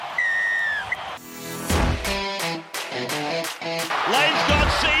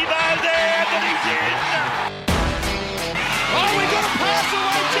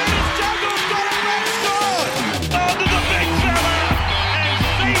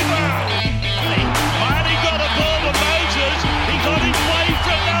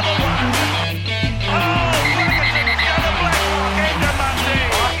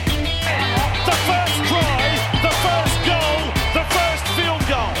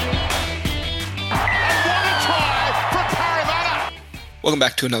Welcome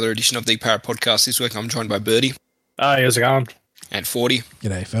back to another edition of the Para Podcast. This week I'm joined by Birdie. Hi, how's it going? And 40.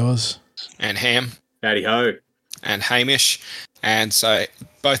 G'day, fellas. And Ham. Howdy ho. And Hamish. And so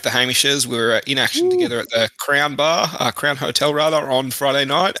both the Hamishes were in action together at the Crown Hotel on Friday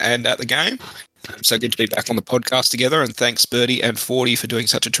night and at the game. So good to be back on the podcast together, and thanks Birdie and 40 for doing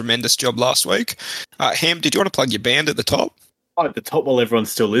such a tremendous job last week. Ham, did you want to plug your band at the top? Oh, at the top while everyone's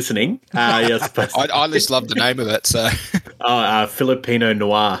still listening. Yes, I just love the name of it. So, Filipino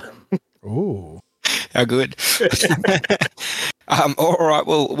Noir. Ooh, how good! All right.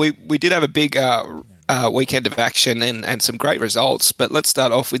 Well, we did have a big weekend of action and some great results. But let's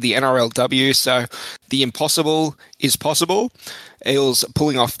start off with the NRLW. So, the impossible is possible. Eels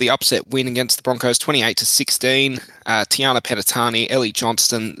pulling off the upset win against the Broncos 28-16. Tiana Penatani, Ellie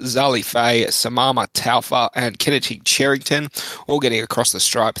Johnston, Zali Faye, Samama Taufa, and Kennedy Cherrington all getting across the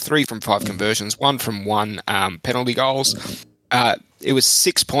stripe. 3 from 5 conversions, 1 from 1 penalty goals. It was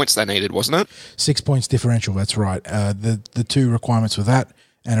 6 points they needed, wasn't it? 6 points differential, that's right. The two requirements were that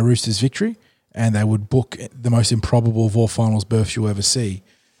and a Roosters victory, and they would book the most improbable of all finals berths you'll ever see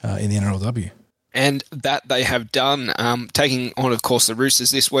in the NRLW. And that they have done, taking on, of course, the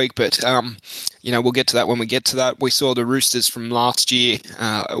Roosters this week. But, we'll get to that when we get to that. We saw the Roosters from last year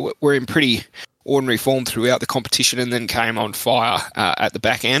were in pretty ordinary form throughout the competition and then came on fire at the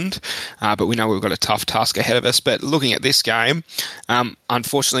back end. But we know we've got a tough task ahead of us. But looking at this game,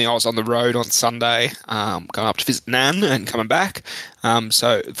 unfortunately, I was on the road on Sunday, going up to visit Nan and coming back.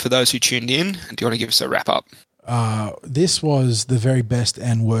 So for those who tuned in, do you want to give us a wrap-up? This was the very best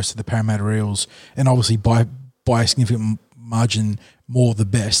and worst of the Parramatta Eels, and obviously by a significant margin more the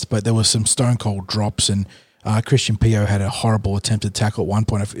best, but there was some stone cold drops, and Christian Pio had a horrible attempted tackle at one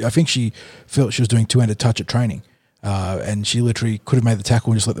point. I think she felt she was doing two-handed touch at training, and she literally could have made the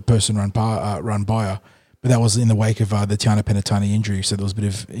tackle and just let the person run by her, but that was in the wake of the Tiana Penatani injury, so there was a bit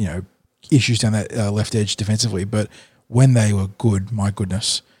of issues down that left edge defensively, but when they were good, my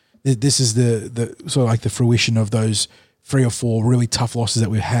goodness. This is the sort of like the fruition of those 3 or 4 really tough losses that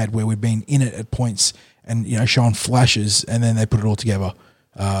we've had where we've been in it at points and, showing flashes, and then they put it all together.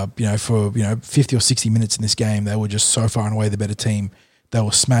 For 50 or 60 minutes in this game, they were just so far and away the better team. They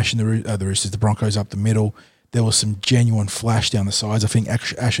were smashing the Roosters, the Broncos up the middle. There was some genuine flash down the sides. I think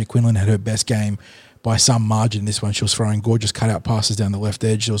Ashley Quinlan had her best game by some margin in this one. She was throwing gorgeous cutout passes down the left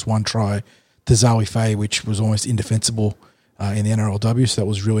edge. There was one try to Zali Faye, which was almost indefensible in the NRLW, so that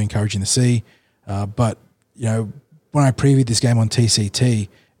was really encouraging to see. But when I previewed this game on TCT,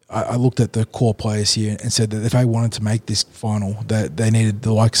 I looked at the core players here and said that if they wanted to make this final, that they needed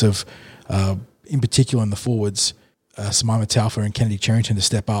the likes of, in particular in the forwards, Samima Taufa and Kennedy Cherrington to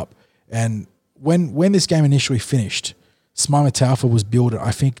step up. And when this game initially finished, Samima Taufa was billed at,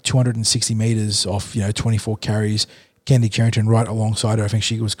 I think, 260 metres off 24 carries. Kennedy Cherrington right alongside her, I think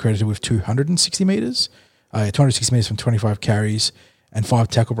she was credited with 260 metres. 260 metres from 25 carries and 5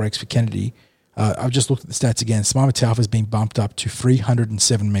 tackle breaks for Kennedy. I've just looked at the stats again. Samima Taufa has been bumped up to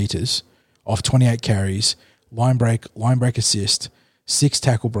 307 metres off 28 carries, line break assist, 6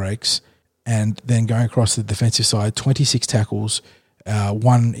 tackle breaks, and then going across the defensive side, 26 tackles,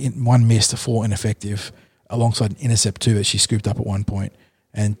 one missed, 4 ineffective, alongside an intercept 2 that she scooped up at one point.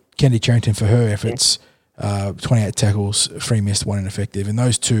 And Kennedy Cherrington, for her efforts, 28 tackles, 3 missed, 1 ineffective. And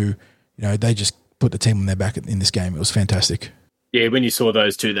those two, they just put the team on their back in this game. It was fantastic. Yeah, when you saw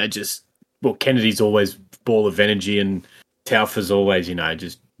those two, Kennedy's always ball of energy and Taufa's always,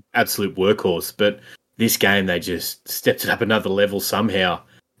 just absolute workhorse. But this game, they just stepped it up another level somehow.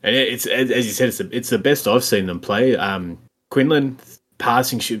 And it's, as you said, it's the best I've seen them play. Quinlan,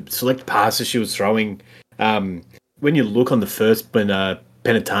 select passes she was throwing. When you look on the first, when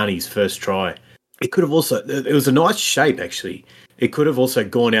Penatani's first try, it was a nice shape, actually. It could have also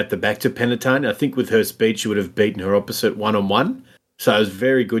gone out the back to Penatani. I think with her speed, she would have beaten her opposite one-on-one. So it was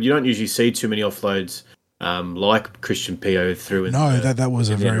very good. You don't usually see too many offloads like Christian Pio threw. That was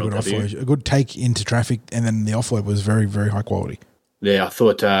a very good offload. A good take into traffic, and then the offload was very, very high quality. Yeah, I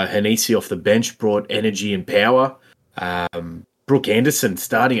thought Hanisi off the bench brought energy and power. Brooke Anderson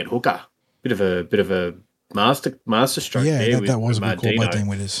starting at hooker. Bit of a master stroke there. Yeah, that was a good call by Dean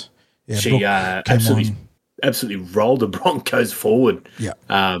Witters. Yeah, she absolutely rolled the Broncos forward. Yeah.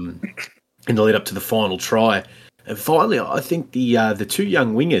 In the lead up to the final try. And finally, I think the two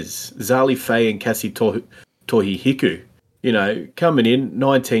young wingers, Zali Faye and Cassie Tohihiku, coming in,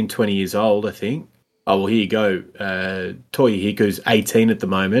 19, 20 years old, I think. Oh, well, here you go. Tohihiku's 18 at the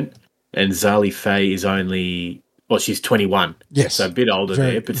moment, and Zali Faye is she's 21. Yes. So a bit older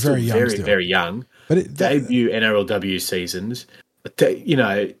there, but still very young. But debut NRLW seasons.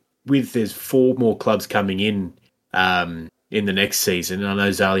 There's 4 more clubs coming in in the next season. I know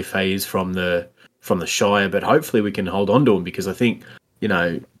Zali Faye is from the Shire, but hopefully we can hold on to him, because I think,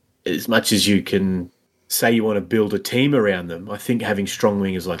 as much as you can say you want to build a team around them, I think having strong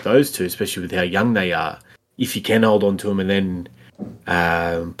wingers like those two, especially with how young they are, if you can hold on to them and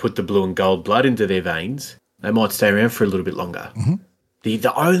then put the blue and gold blood into their veins, they might stay around for a little bit longer. Mm-hmm.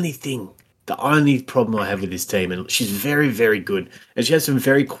 The only problem I have with this team, and she's very, very good, and she has some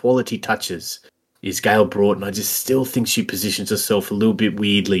very quality touches, is Gail Broughton. I just still think she positions herself a little bit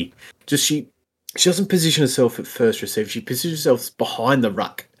weirdly. She doesn't position herself at first receive. She positions herself behind the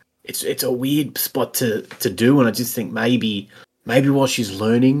ruck. It's a weird spot to do, and I just think maybe while she's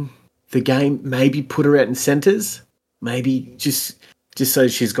learning the game, maybe put her out in centres. Maybe just so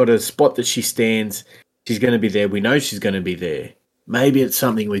she's got a spot that she stands. She's going to be there. We know she's going to be there. Maybe it's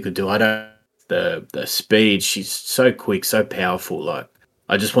something we could do. The speed. She's so quick, so powerful. Like,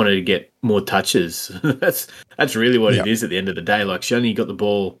 I just wanted to get more touches. That's really what it is at the end of the day. Like, she only got the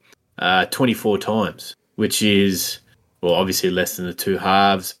ball 24 times, which is, well, obviously less than the two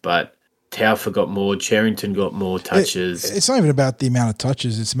halves, but Taufa got more, Cherrington got more touches. It's not even about the amount of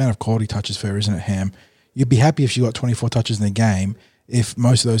touches, it's the amount of quality touches for her, isn't it, Ham? You'd be happy if she got 24 touches in the game if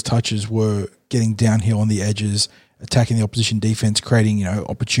most of those touches were getting downhill on the edges, attacking the opposition defense, creating,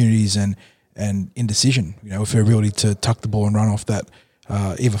 opportunities and indecision. With her ability to tuck the ball and run off that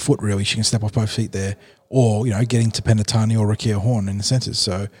either foot, really, she can step off both feet there, or, getting to Penatani or Rakia Horn in the centres.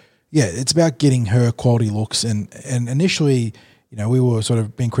 So, yeah, it's about getting her quality looks. And initially, we were sort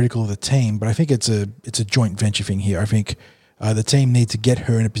of being critical of the team, but I think it's a joint venture thing here. I think the team needs to get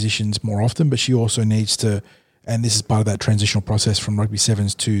her into positions more often, but she also needs to, and this is part of that transitional process from Rugby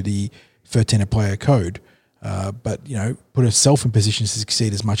Sevens to the 13 player code, but, put herself in positions to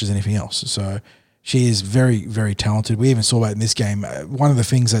succeed as much as anything else. So she is very, very talented. We even saw that in this game. One of the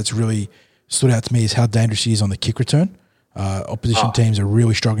things that's really stood out to me is how dangerous she is on the kick return. Opposition teams are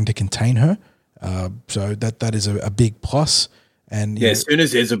really struggling to contain her. So that is a big plus. And as soon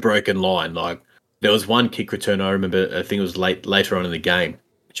as there's a broken line, like there was one kick return I remember, I think it was later on in the game,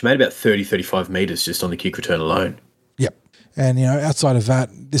 she made about 30, 35 metres just on the kick return alone. Yep. And, outside of that,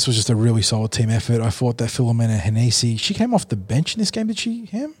 this was just a really solid team effort. I thought that Philomena Henesi, she came off the bench in this game, did she,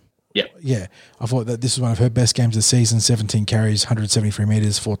 Ham? Yeah. Yeah. I thought that this was one of her best games of the season, 17 carries, 173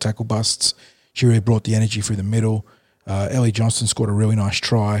 metres, 4 tackle busts. She really brought the energy through the middle. Ellie Johnston scored a really nice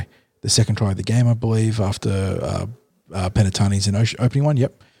try, the second try of the game, I believe, after Penatani's opening one.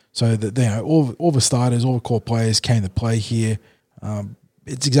 Yep. So that all the starters, all the core players came to play here.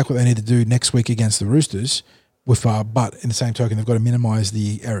 It's exactly what they need to do next week against the Roosters. But in the same token, they've got to minimise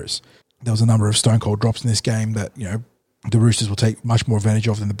the errors. There was a number of stone cold drops in this game that the Roosters will take much more advantage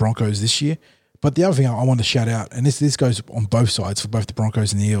of than the Broncos this year. But the other thing I want to shout out, and this goes on both sides for both the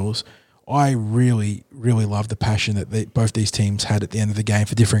Broncos and the Eels, I really, really love the passion that both these teams had at the end of the game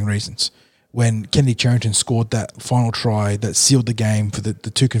for differing reasons. When Kennedy Cherrington scored that final try that sealed the game for the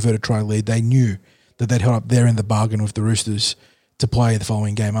 2 converted try lead, they knew that they'd held up their end of the bargain with the Roosters to play the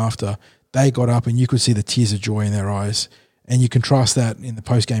following game after. They got up and you could see the tears of joy in their eyes. And you contrast that in the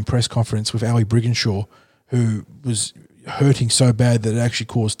post-game press conference with Ali Brigginshaw, who was hurting so bad that it actually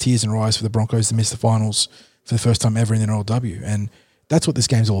caused tears in her eyes for the Broncos to miss the finals for the first time ever in the NRLW. And that's what this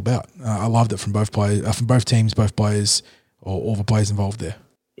game's all about. I loved it from both players, from both teams, both players, or all the players involved there.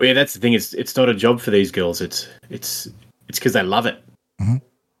 Well, yeah, that's the thing. It's not a job for these girls. It's because they love it. Mm-hmm.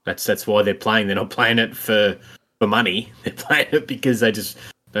 That's why they're playing. They're not playing it for money. They're playing it because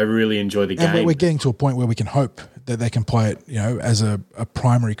they really enjoy the game. And we're getting to a point where we can hope that they can play it, as a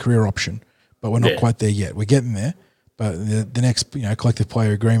primary career option. But we're not quite there yet. We're getting there. But the next, collective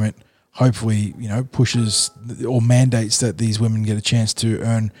player agreement hopefully, pushes or mandates that these women get a chance to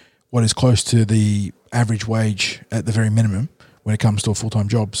earn what is close to the average wage at the very minimum when it comes to a full-time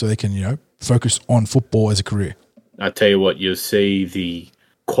job, so they can, focus on football as a career. I tell you what, you'll see the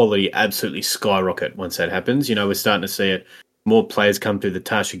quality absolutely skyrocket once that happens. We're starting to see it. More players come through the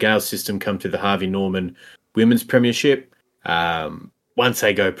Tasha Gale system, come through the Harvey Norman Women's Premiership. Once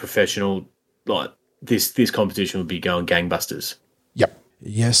they go professional, like this competition will be going gangbusters. Yep.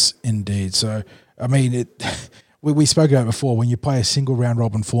 Yes, indeed. So, I mean, we spoke about it before. When you play a single round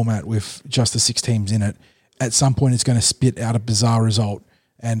robin format with just the 6 teams in it, at some point it's going to spit out a bizarre result.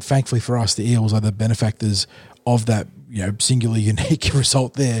 And thankfully for us, the Eels are the benefactors of that, singular unique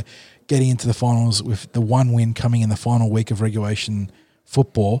result there, getting into the finals with the 1 win coming in the final week of regulation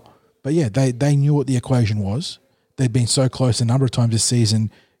football. But yeah, they knew what the equation was. They'd been so close a number of times this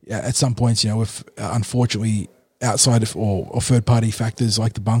season. At some points, with unfortunately outside of or third-party factors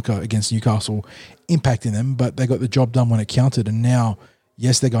like the bunker against Newcastle impacting them, but they got the job done when it counted. And now,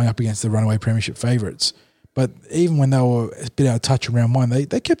 yes, they're going up against the runaway premiership favourites, But even when they were a bit out of touch in round one,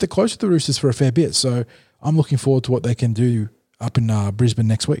 they kept it close to the Roosters for a fair bit. So I'm looking forward to what they can do up in Brisbane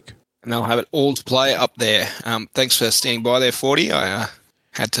next week. And they'll have it all to play up there. Thanks for standing by there, 40. I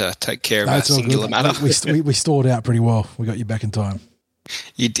had to take care of a singular matter. We stalled out pretty well. We got you back in time.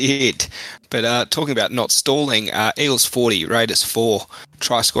 You did. But talking about not stalling, Eels 40, Raiders 4.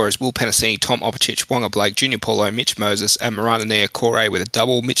 Try scorers Will Penasini, Tom Opachich, Wonga Blake, Junior Paulo, Mitch Moses, and Maranania Corey with a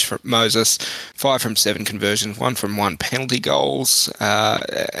double. Mitch from Moses, 5 from 7 conversions, 1 from 1 penalty goals.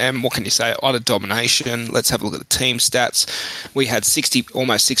 And what can you say? Utter domination. Let's have a look at the team stats. We had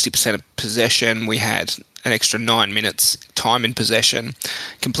almost 60% of possession. We had an extra 9 minutes time in possession.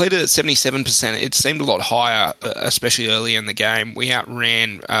 Completed at 77%. It seemed a lot higher, especially early in the game. We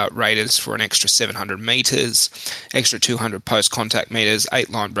outran Raiders for an extra 700 metres, extra 200 post-contact metres,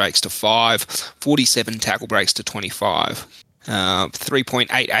 8 line breaks to 5, 47 tackle breaks to 25.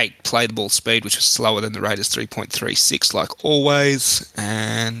 3.88 play the ball speed, which was slower than the Raiders' 3.36 like always,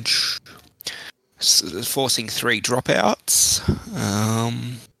 and forcing 3 dropouts.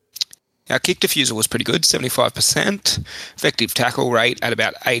 Our kick defusal was pretty good, 75%. Effective tackle rate at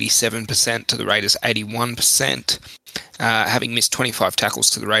about 87% to the Raiders' 81%. Having missed 25 tackles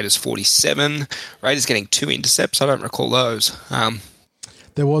to the Raiders' 47. Raiders getting 2 intercepts. I don't recall those.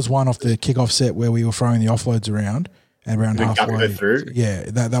 There was one off the kickoff set where we were throwing the offloads around and around halfway through. Yeah,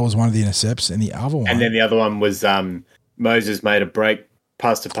 that was one of the intercepts, and the other one. And then the other one was Moses made a break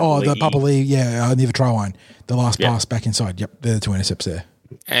pass to Papali'i. Oh, the Papali'i, near the try line. The last pass back inside. Yep, they're the 2 intercepts there.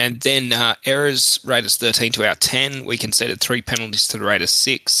 And then errors, Raiders 13 to our 10. We conceded 3 penalties to the Raiders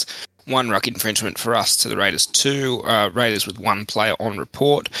 6. 1 ruck infringement for us to the Raiders 2. Raiders with 1 player on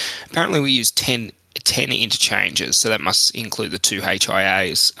report. Apparently we used 10 interchanges, so that must include the 2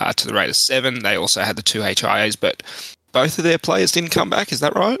 HIAs to the Raiders 7. They also had the 2 HIAs, but both of their players didn't come back. Is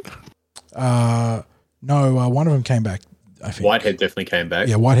that right? No, one of them came back, I think. Whitehead definitely came back.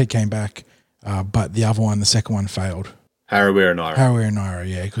 Yeah, Whitehead came back, but the other one, the second one, failed. Harawira-Naera,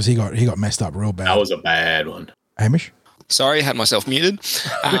 yeah, because he got messed up real bad. That was a bad one. Hamish? Sorry, I had myself muted.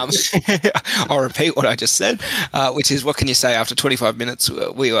 I'll repeat what I just said, which is, what can you say? After 25 minutes,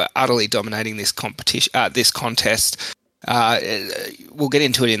 we were utterly dominating this competition, this contest. We'll get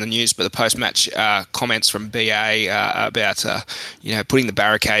into it in the news, but the post-match comments from BA about putting the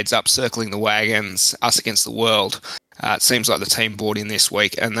barricades up, circling the wagons, us against the world. It seems like the team bought in this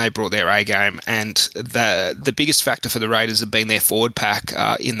week, and they brought their A game. And the biggest factor for the Raiders have been their forward pack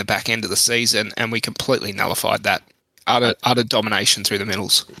in the back end of the season, and we completely nullified that. Utter domination through the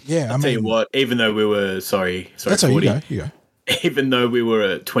middles. Yeah, I'll tell you what. Even though we were sorry, that's 40, how you go. Even though we were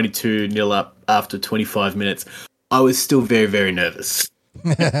at 22-0 up after 25 minutes, I was still very, very nervous.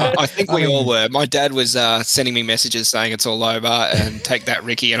 I think we all were. My dad was sending me messages saying it's all over and take that,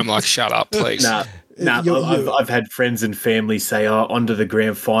 Ricky, and I'm like, shut up, please. I've had friends and family say, on to the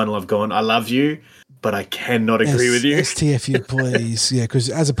grand final. I've gone, I love you, but I cannot agree with you. STF you, please. Yeah, because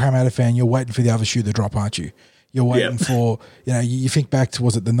as a Parramatta fan, you're waiting for the other shoe to drop, aren't you? You're waiting for, you think back to,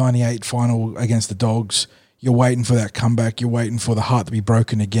 was it the 98 final against the Dogs? You're waiting for that comeback. You're waiting for the heart to be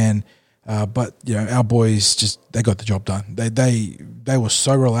broken again. But, our boys they got the job done. They were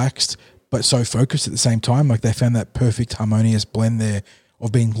so relaxed, but so focused at the same time. Like, they found that perfect harmonious blend there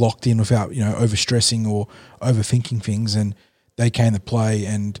of being locked in without, overstressing or overthinking things. And they came to play.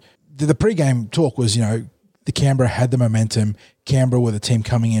 And the pre-game talk was, the Canberra had the momentum. Canberra were the team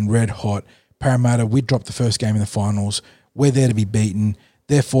coming in red hot. Parramatta, we dropped the first game in the finals. We're there to be beaten.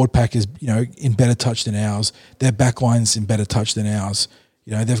 Their forward pack is, in better touch than ours. Their back line's in better touch than ours.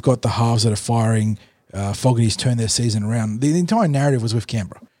 They've got the halves that are firing. Fogarty's turned their season around. The entire narrative was with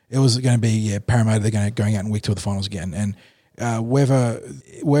Canberra. It was going to be, Parramatta, they're going out in week 2 of the finals again. And whether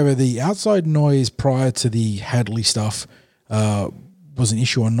the outside noise prior to the Hadley stuff was an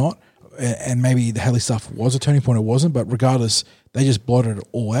issue or not, and maybe the Hadley stuff was a turning point, it wasn't, but regardless, they just blotted it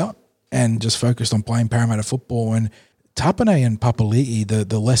all out and just focused on playing Parramatta football. And Tapine and Papali'i,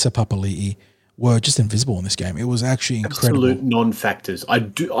 the lesser Papali'i, were just invisible in this game. It was actually incredible. Absolute non-factors. I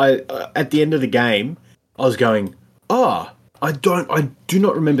at the end of the game, I was going, I do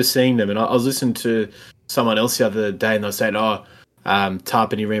not remember seeing them. And I was listening to someone else the other day, and they were saying,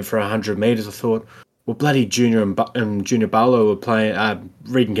 Tapine ran for 100 metres. I thought, well, bloody Junior and Junior Barlow were playing,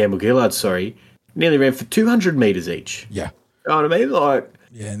 Reed and Gamble-Gillard, nearly ran for 200 metres each. Yeah. You know what I mean? Like,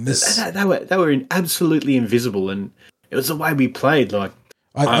 yeah, and this they were absolutely invisible, and it was the way we played. Like,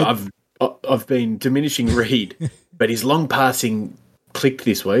 I've been diminishing Reed, but his long passing clicked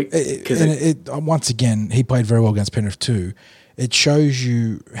this week. Once again, he played very well against Penrith too. It shows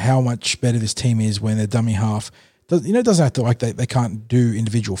you how much better this team is when their dummy half doesn't have to, like, they can't do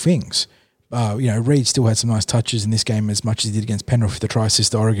individual things, Reed still had some nice touches in this game as much as he did against Penrith with the try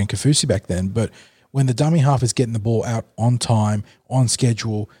assist to Oregon Kaufusi back then. But when the dummy half is getting the ball out on time, on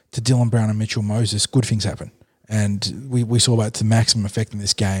schedule to Dylan Brown and Mitchell Moses, good things happen. And we saw that to maximum effect in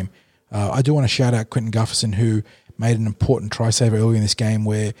this game. I do want to shout out Quentin Gufferson, who made an important try saver early in this game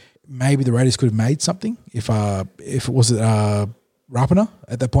where maybe the Raiders could have made something if it was Rapana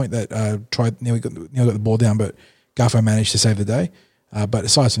at that point that nearly got the ball down, but Guffer managed to save the day. But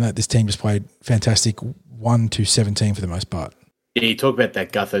aside from that, this team just played fantastic 1-17 for the most part. Yeah, you talk about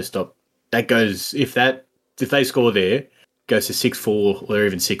that Gutho stop. That goes if they score there, goes to 6-4 or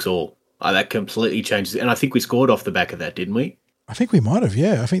even 6-all. That completely changes. And I think we scored off the back of that, didn't we? I think we might have,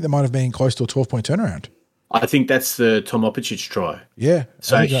 yeah. I think that might have been close to a 12-point turnaround. I think that's the Tom Opicic try. Yeah.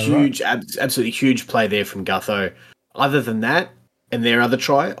 So huge, right. Absolutely huge play there from Gutho. Other than that, and their other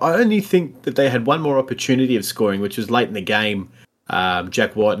try, I only think that they had one more opportunity of scoring, which was late in the game.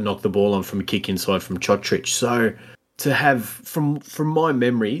 Jack White knocked the ball on from a kick inside from Chotrich. So to have, from my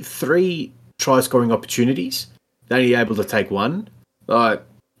memory, 3 try-scoring opportunities, they're only able to take one.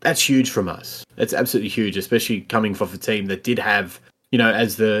 That's huge from us. It's absolutely huge, especially coming off a team that did have,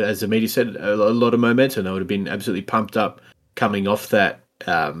 as the media said, a lot of momentum. They would have been absolutely pumped up coming off that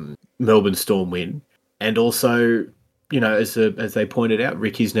Melbourne Storm win. And also, as they pointed out,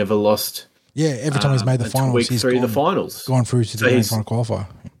 Ricky's never lost. Yeah, every time he's made the finals, week 3 of the finals. Gone through to the grand final qualifier.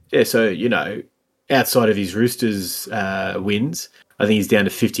 Yeah, so, outside of his Roosters wins, I think he's down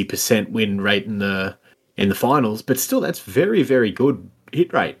to 50% win rate in the finals, but still that's very, very good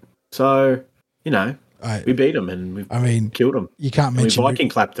hit rate. So, we beat them and we killed them. You can't mention we Viking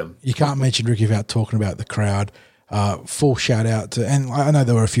clapped them. You can't mention Ricky without talking about the crowd. Full shout out to, and I know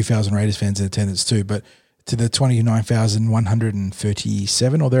there were a few thousand Raiders fans in attendance too, but to the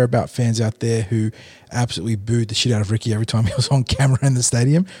 29,137 or thereabout fans out there who absolutely booed the shit out of Ricky every time he was on camera in the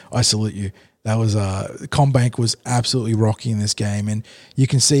stadium, I salute you. That was CommBank was absolutely rocking in this game, and you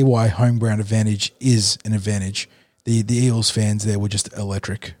can see why home ground advantage is an advantage. The Eels fans there were just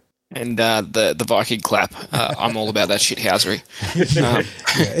electric. And the Viking clap, I'm all about that shithousery. It's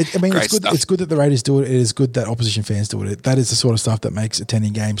good. It's good that the Raiders do it. It is good that opposition fans do it. That is the sort of stuff that makes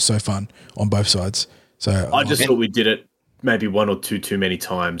attending games so fun on both sides. So I just thought we did it maybe one or two too many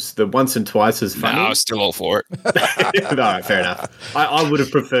times. The once and twice is funny. No, I was still all for it. All right, fair enough. I would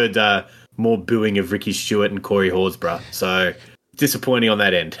have preferred more booing of Ricky Stewart and Corey Horsburgh. So disappointing on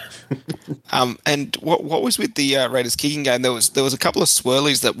that end. And what was with the Raiders kicking game? There was a couple of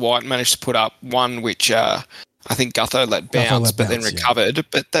swirlies that White managed to put up. One which I think Gutho let bounce, then recovered. Yeah.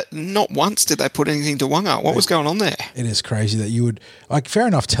 But that not once did they put anything to Wonga. What was going on there? It is crazy that you would fair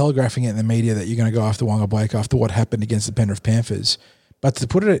enough telegraphing it in the media that you're going to go after Wonga Blake after what happened against the Penrith Panthers, but to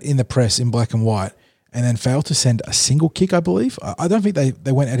put it in the press in black and white and then fail to send a single kick, I believe. I don't think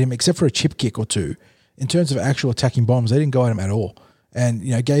they went at him except for a chip kick or two. In terms of actual attacking bombs, they didn't go at him at all. And,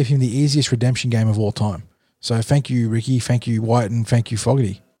 gave him the easiest redemption game of all time. So thank you, Ricky. Thank you, White. And thank you,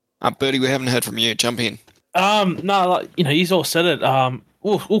 Fogarty. Bertie, we haven't heard from you. Jump in. No, he's all said it.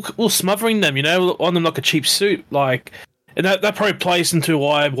 We're smothering them, on them like a cheap suit. And that probably plays into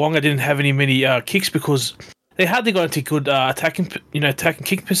why Wonga didn't have many kicks, because they hardly got into good attacking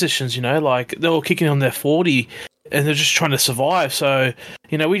kick positions, they were kicking on their 40 and they're just trying to survive. So,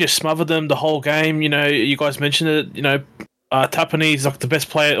 we just smothered them the whole game. You guys mentioned it, Tapine is like the best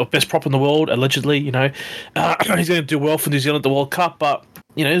player or best prop in the world, allegedly, he's going to do well for New Zealand at the World Cup, but,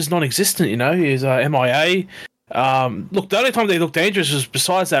 he's non-existent, he's MIA. Look, the only time they looked dangerous was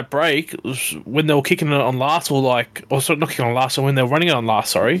besides that break, was when they were kicking it on last not kicking on last, or when they were running it on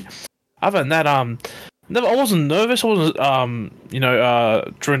last, sorry. Other than that, I wasn't nervous. I wasn't,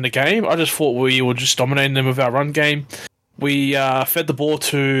 during the game. I just thought we were just dominating them with our run game. We fed the ball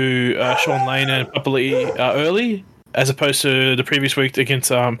to Sean Lane and Papali'i early, as opposed to the previous week against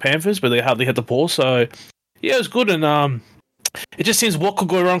Panthers, where they hardly had the ball. So, yeah, it was good. And it just seems what could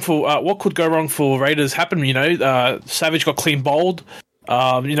go wrong for Raiders happened. Savage got clean bowled,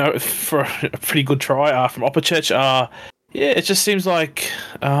 for a pretty good try from Opicic. Yeah, it just seems like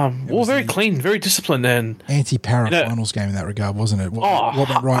we're very clean, very disciplined, and anti-para finals game in that regard, wasn't it? What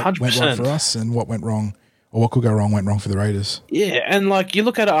went right 100%. Went right for us, and what went wrong, or what could go wrong, went wrong for the Raiders. Yeah, and you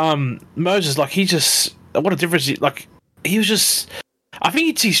look at Moses, he just what a difference. He was just. I think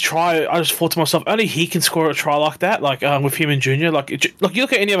it's his try. I just thought to myself, only he can score a try like that. With him and Junior, you look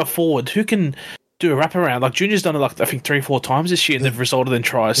at any other forward who can do a wraparound. Junior's done it I think 3-4 times this year, and they've resulted in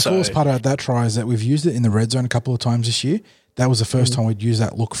tries. The coolest part about that try is that we've used it in the red zone a couple of times this year. That was the first time we'd use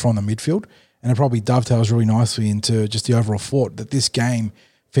that look from the midfield, and it probably dovetails really nicely into just the overall thought that this game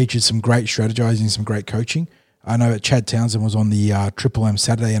featured some great strategizing, some great coaching. I know that Chad Townsend was on the Triple M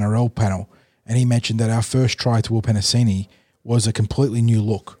Saturday NRL panel, and he mentioned that our first try to Will Penasini was a completely new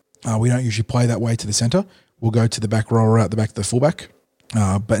look. We don't usually play that way to the centre. We'll go to the back row or out the back to the fullback,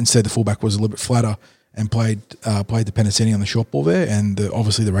 but instead the fullback was a little bit flatter and played the Penasini on the short ball there, and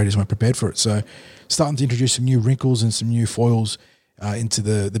obviously the Raiders weren't prepared for it. So starting to introduce some new wrinkles and some new foils into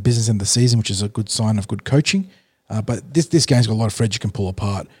the business end of the season, which is a good sign of good coaching. But this game's got a lot of threads you can pull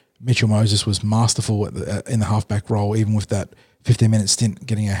apart. Mitchell Moses was masterful in the halfback role, even with that 15-minute stint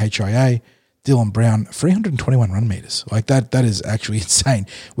getting a HIA. Dylan Brown, 321 run meters. Like that is actually insane.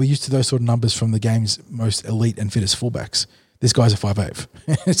 We're used to those sort of numbers from the game's most elite and fittest fullbacks. This guy's a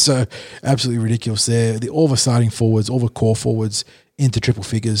 5'8". So absolutely ridiculous there. All the starting forwards, all the core forwards into triple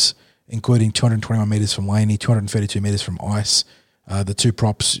figures, including 221 metres from Laney, 232 metres from Ice. The two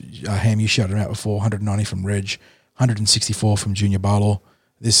props, Ham, you shouted them out before, 190 from Reg, 164 from Junior Barlow.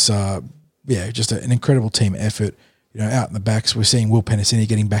 This, just an incredible team effort. Out in the backs, we're seeing Will Penasini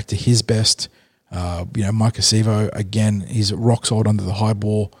getting back to his best. Mike Acevo, again, he's rock solid under the high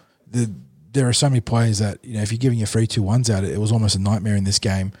ball. There are so many players that, if you're giving your 3-2-1s out, it was almost a nightmare in this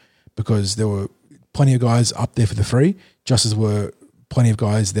game because there were plenty of guys up there for the 3, just as were plenty of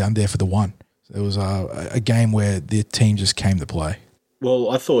guys down there for the 1. So it was a game where the team just came to play. Well,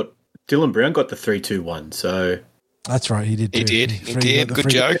 I thought Dylan Brown got the 3-2-1, so... That's right, he did. He did. Good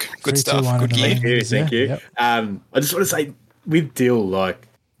joke. Good stuff. Good gear. Thank you. Yep. I just want to say, with Dill,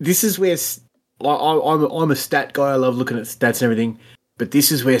 this is where I'm a stat guy. I love looking at stats and everything, but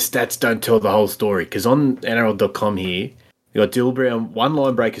this is where stats don't tell the whole story. Because on NRL.com here, you got Dylan Brown, 1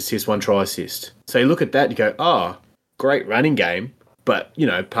 line break assist, 1 try assist. So you look at that and you go, great running game, but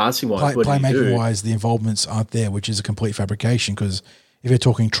passing wise, what do you do? Playmaking wise, the involvements aren't there, which is a complete fabrication because. If you're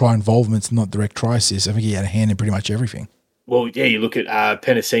talking try involvements, not direct try assists, I think he had a hand in pretty much everything. Well, yeah, you look at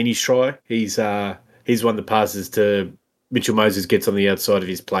Penasini's try. He's one that passes to Mitchell Moses, gets on the outside of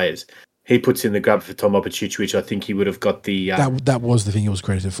his players. He puts in the grub for Tom Opacic, which I think he would have got the... that was the thing he was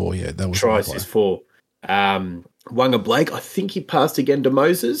credited for, yeah. That was try assist for. Wanga Blake, I think he passed again to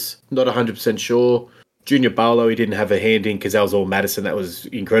Moses. Not 100% sure. Junior Barlow, he didn't have a hand in because that was all Madison. That was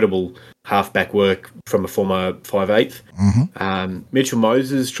incredible halfback work from a former 5'8". Mm-hmm. Mitchell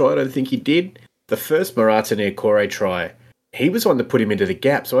Moses try, I don't think he did. The first Marata Niokore try, he was one that put him into the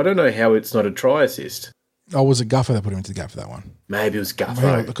gap, so I don't know how it's not a try assist. Oh, was it Guffo that put him into the gap for that one? Maybe it was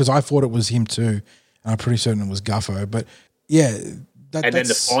Guffo. Because I thought it was him too, and I'm pretty certain it was Guffo. But, yeah... then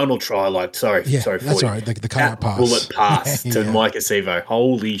the final try, sorry. That's all right, the cut-out pass. Bullet pass to Mike Acevo.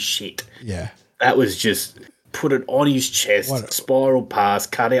 Holy shit. Yeah. That was just put it on his chest, spiral pass,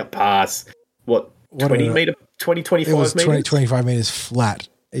 cut-out pass. 25 meters? 25 meters flat,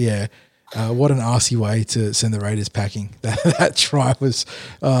 yeah. What an arsey way to send the Raiders packing. That try was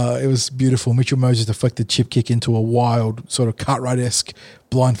it was beautiful. Mitchell Moses deflected chip kick into a wild sort of Cartwright-esque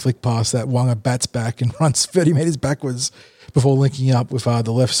blind flick pass that Wanga bats back and runs 30 meters backwards before linking up with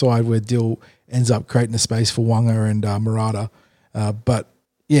the left side where Dill ends up creating a space for Wanga and Murata. But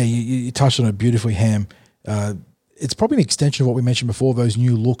yeah, you touched on it beautifully, Ham. It's probably an extension of what we mentioned before, those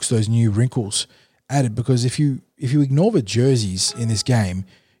new looks, those new wrinkles added, because if you ignore the jerseys in this game,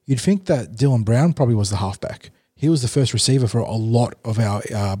 you'd think that Dylan Brown probably was the halfback. He was the first receiver for a lot of our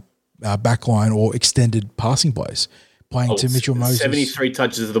backline or extended passing plays, playing to Mitchell Moses. 73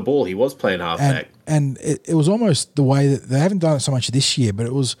 touches of the ball. He was playing halfback. And it was almost the way that they haven't done it so much this year, but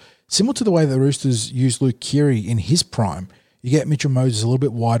it was similar to the way the Roosters used Luke Keary in his prime. You get Mitchell Moses a little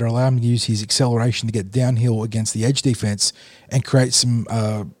bit wider, allow him to use his acceleration to get downhill against the edge defense and create some,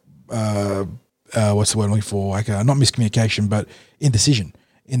 what's the word I'm looking for? Not miscommunication, but indecision.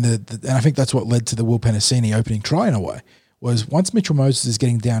 And I think that's what led to the Will Penasini opening try in a way, was once Mitchell Moses is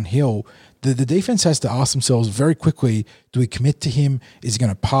getting downhill, the defense has to ask themselves very quickly, do we commit to him? Is he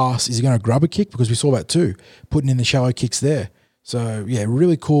going to pass? Is he going to grab a kick? Because we saw that too, putting in the shallow kicks there. So, yeah,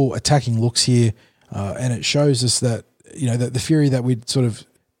 really cool attacking looks here. And it shows us that, the theory that we'd sort of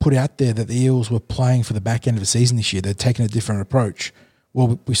put out there that the Eels were playing for the back end of the season this year, they'd taken a different approach.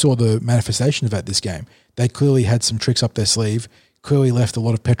 Well, we saw the manifestation of that this game. They clearly had some tricks up their sleeve, clearly left a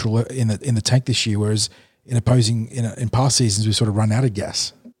lot of petrol in the tank this year, whereas in past seasons we sort of run out of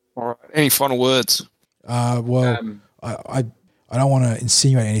gas. All right. Any final words? I don't want to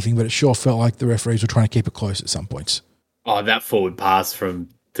insinuate anything, but it sure felt like the referees were trying to keep it close at some points. Oh, that forward pass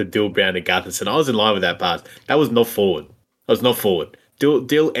to Dill Brown to Gutherson. I was in line with that pass. That was not forward.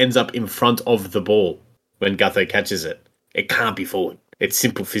 Dill ends up in front of the ball when Gutho catches it. It can't be forward. It's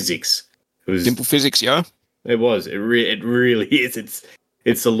simple physics. Simple physics, yeah. It was. It really is.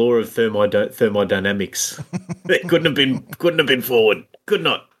 It's the law of thermodynamics. It couldn't have been forward. Could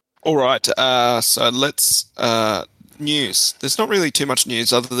not. All right. So let's news. There's not really too much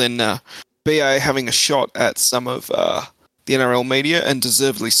news other than BA having a shot at some of the NRL media, and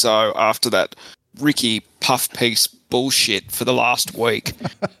deservedly so after that Ricky puff piece bullshit for the last week.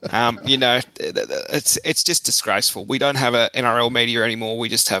 It's just disgraceful. We don't have a NRL media anymore. We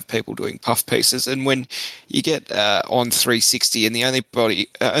just have people doing puff pieces. And when you get on 360 and the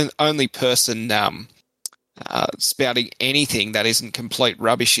only person spouting anything that isn't complete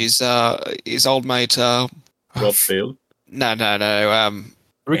rubbish is old mate Rob Field. No.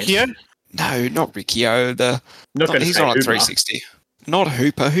 Riccio? No, not Riccio. He's on 360. Not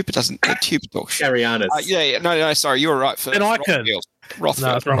Hooper. Hooper doesn't. Hooper talks shit. Garianis. No. Sorry, you were right first. And Icon.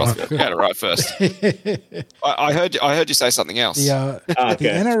 Rothfield. You had it right first. I heard you say something else. The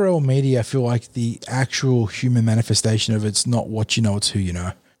NRL media, I feel like the actual human manifestation of it's not what you know, it's who you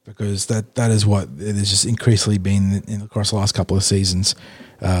know. Because that is what it has just increasingly been across the last couple of seasons.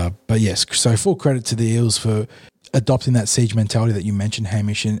 But yes, so full credit to the Eels for adopting that siege mentality that you mentioned,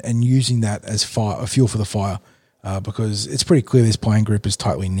 Hamish, and using that as a fuel for the fire, because it's pretty clear this playing group is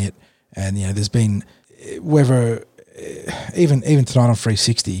tightly knit, and there's been whether even tonight on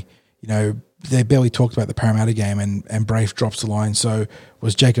 360, they barely talked about the Parramatta game, and Braith drops the line. So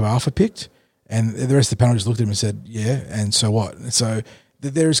was Jacob Arthur picked? And the rest of the panel just looked at him and said, yeah, and so what? So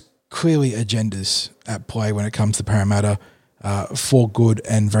there's clearly agendas at play when it comes to Parramatta, for good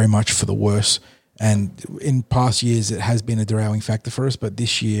and very much for the worse. And in past years, it has been a derailing factor for us. But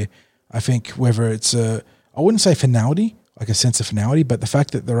this year, I think whether it's I wouldn't say finality, like a sense of finality, but the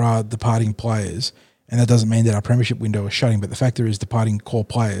fact that there are departing players, and that doesn't mean that our premiership window is shutting, but the fact there is departing core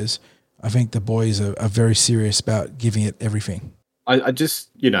players, I think the boys are very serious about giving it everything. I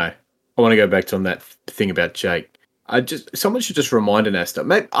just, I want to go back on that thing about Jake. Someone should just remind Anasta.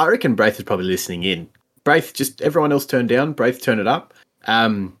 Mate, I reckon Braith is probably listening in. Braith, just everyone else turned down. Braith, turn it up.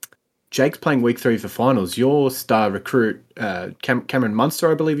 Jake's playing week 3 for finals. Your star recruit, Cameron Munster,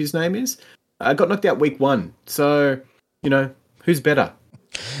 I believe his name is, got knocked out week 1. So, who's better?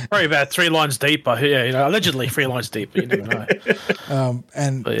 Probably about 3 lines deeper. Yeah, allegedly 3 lines deeper. You never know.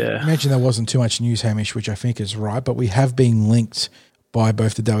 You mentioned there wasn't too much news, Hamish, which I think is right, but we have been linked by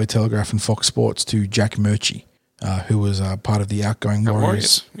both the Daily Telegraph and Fox Sports to Jack Murchie, who was part of the outgoing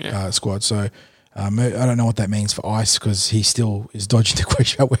Warriors squad. So I don't know what that means for Ice, because he still is dodging the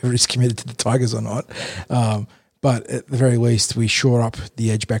question about whether he's committed to the Tigers or not. But at the very least, we shore up the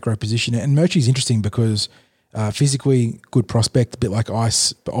edge back row position. And Murchie's interesting because physically good prospect, a bit like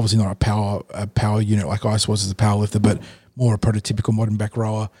Ice, but obviously not a power unit like Ice was as a power lifter, but more a prototypical modern back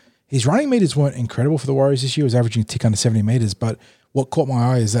rower. His running meters weren't incredible for the Warriors this year. He was averaging a tick under 70 meters. But what caught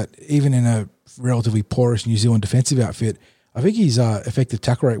my eye is that even in a relatively porous New Zealand defensive outfit, I think his effective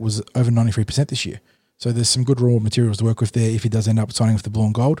tackle rate was over 93% this year. So there's some good raw materials to work with there if he does end up signing with the blue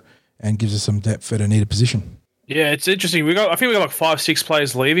and gold, and gives us some depth at a needed position. Yeah, it's interesting. I think we got like 5-6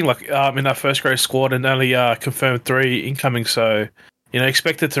 players leaving, like in our first grade squad, and only confirmed 3 incoming. So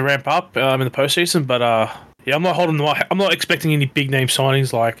expected to ramp up in the postseason. But I'm not expecting any big name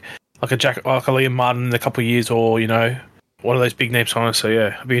signings like a Liam Martin in a couple of years, or one of those big name signings. So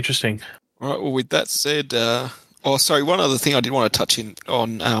yeah, it'll be interesting. All right. Well, with that said. One other thing I did want to touch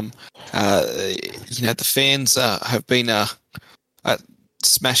on. The fans have been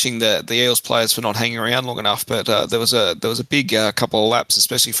smashing the Eels players for not hanging around long enough, but there was a big couple of laps,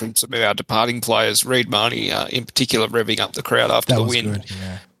 especially from some of our departing players. Reid Marnie, in particular, revving up the crowd after the win. Good,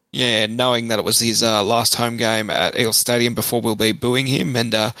 yeah. Yeah, knowing that it was his last home game at Eels Stadium before we'll be booing him,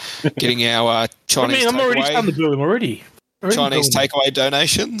 and getting our Chinese. I'm already starting to boo him already. Chinese takeaway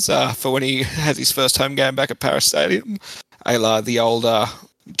donations for when he has his first home game back at Paris Stadium, the old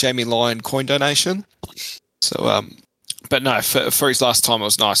Jamie Lyon coin donation. So, but no, for his last time, it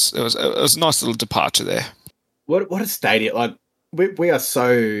was nice. It was a nice little departure there. What a stadium! Like we are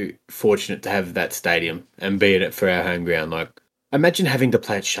so fortunate to have that stadium and be in it for our home ground. Like, imagine having to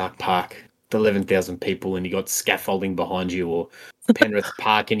play at Shark Park, the 11,000 people, and you got scaffolding behind you, or Penrith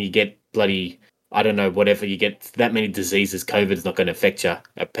Park, and you get bloody. I don't know, whatever, you get that many diseases, COVID's not going to affect you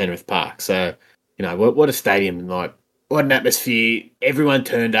at Penrith Park. So, what a stadium, like, what an atmosphere. Everyone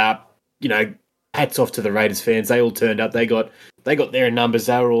turned up, hats off to the Raiders fans. They all turned up. They got there in numbers.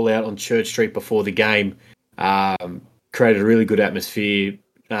 They were all out on Church Street before the game. Created a really good atmosphere.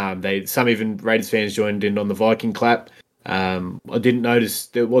 Some even Raiders fans joined in on the Viking clap. I didn't notice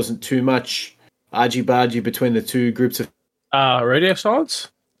there wasn't too much argy-bargy between the two groups of... radio silence?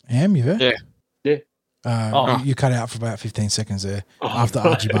 You there? Yeah. You cut out for about 15 seconds there after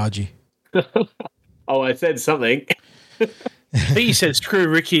argy-bargy. I said something. I think he said screw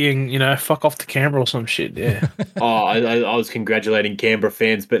Ricky and, fuck off to Canberra or some shit, yeah. I was congratulating Canberra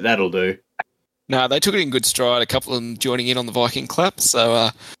fans, but that'll do. No, they took it in good stride, a couple of them joining in on the Viking clap,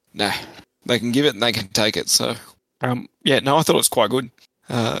 so, no. They can give it and they can take it. So, I thought it was quite good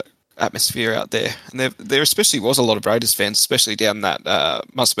atmosphere out there. And there especially was a lot of Raiders fans, especially down that,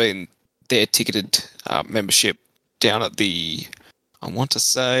 must have been their ticketed membership down at the, I want to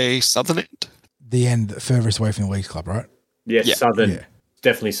say, southern end. The end furthest away from the Leagues Club, right? Yeah, Yeah. Southern. Yeah.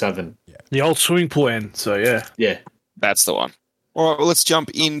 Definitely Southern. The old swimming pool end. So yeah. Yeah. That's the one. All right, well, let's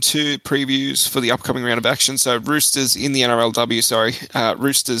jump into previews for the upcoming round of action. So Roosters in the NRLW,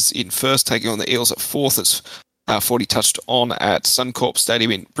 Roosters in first, taking on the Eels at fourth. It's 40 touched on at Suncorp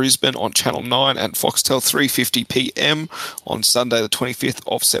Stadium in Brisbane on Channel 9 and Foxtel, 3:50 p.m. on Sunday the 25th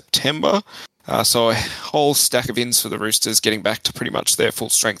of September. So a whole stack of ins for the Roosters, getting back to pretty much their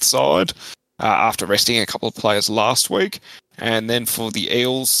full-strength side after resting a couple of players last week. And then for the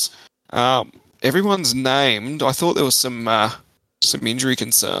Eels, everyone's named. I thought there was some injury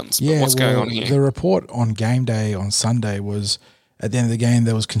concerns. But what's going on here? The report on game day on Sunday was at the end of the game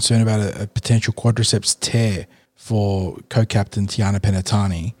there was concern about a potential quadriceps tear for co-captain Tiana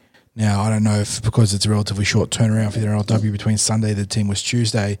Penatani. Now, I don't know if because it's a relatively short turnaround for the NRLW between Sunday, the team was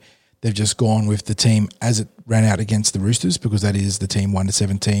Tuesday, they've just gone with the team as it ran out against the Roosters because that is the team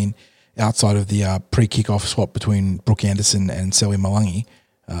 1-17 outside of the pre-kickoff swap between Brooke Anderson and Selly Malangi.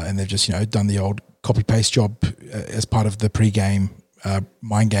 And they've just, done the old copy-paste job as part of the pre-game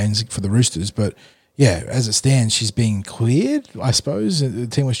mind games for the Roosters. But, yeah, as it stands, she's being cleared, I suppose. The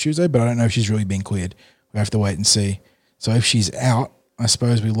team was Tuesday, but I don't know if she's really been cleared. We have to wait and see. So if she's out, I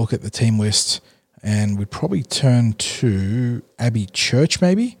suppose we look at the team list and we'd probably turn to Abby Church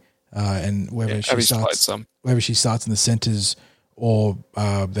maybe, and whether she starts in the centres or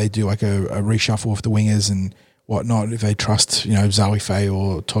they do like a reshuffle of the wingers and whatnot, if they trust, Zali Faye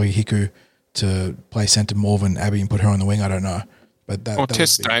or Toi Hiku to play centre more than Abby and put her on the wing, I don't know. But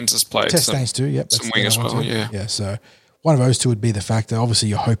Tess Staines has played Tess Staines too, yep. Some wing as well, yeah. Yeah, so one of those two would be the factor. Obviously,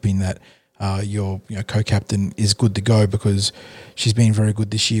 you're hoping that your co-captain is good to go because she's been very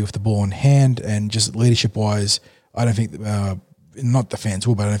good this year with the ball in hand and just leadership-wise, I don't think, not the fans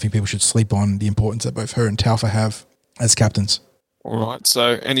will, but I don't think people should sleep on the importance that both her and Taufa have as captains. All right.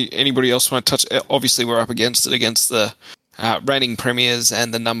 So anybody else want to touch? Obviously, we're up against the reigning premiers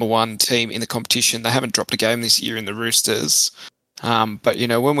and the number one team in the competition. They haven't dropped a game this year in the Roosters. But,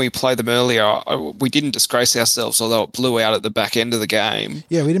 when we played them earlier, we didn't disgrace ourselves, although it blew out at the back end of the game.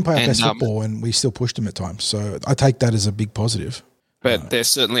 Yeah, we didn't play our best football and we still pushed them at times. So I take that as a big positive. But they're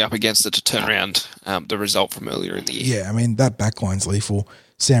certainly up against it to turn around the result from earlier in the year. Yeah, I mean, that backline's lethal.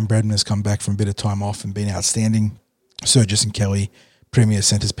 Sam Bredman has come back from a bit of time off and been outstanding. Surgis and Kelly, premier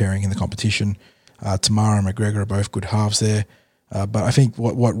centres pairing in the competition. Tamara and McGregor are both good halves there. But I think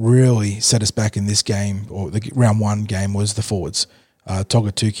what really set us back in this game, or the round one game, was the forwards.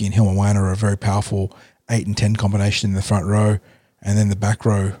 Togatuki and Hilma are a very powerful 8 and 10 combination in the front row. And then the back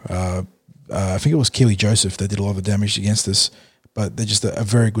row, I think it was Keely Joseph that did a lot of damage against us. But they're just a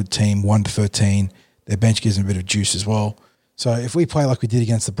very good team, 1-13. Their bench gives them a bit of juice as well. So if we play like we did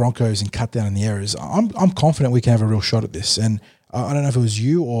against the Broncos and cut down on the errors, I'm confident we can have a real shot at this. And I don't know if it was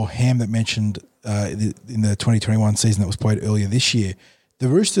you or Ham that mentioned in the 2021 season that was played earlier this year, the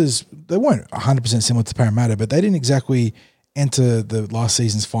Roosters, they weren't 100% similar to Parramatta, but they didn't exactly enter the last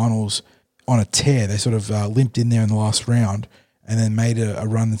season's finals on a tear. They sort of limped in there in the last round and then made a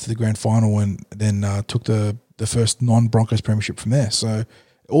run into the grand final and then took the first non-Broncos premiership from there. So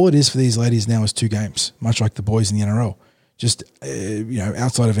all it is for these ladies now is 2 games, much like the boys in the NRL. Just,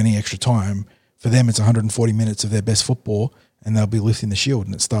 outside of any extra time, for them it's 140 minutes of their best football and they'll be lifting the shield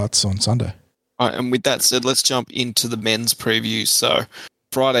and it starts on Sunday. All right, and with that said, let's jump into the men's preview. So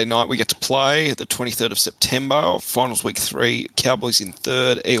Friday night we get to play the 23rd of September, finals week 3, Cowboys in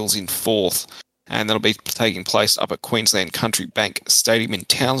 3rd, Eels in 4th. And that'll be taking place up at Queensland Country Bank Stadium in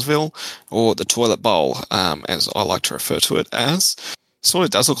Townsville, or the Toilet Bowl, as I like to refer to it as. Sort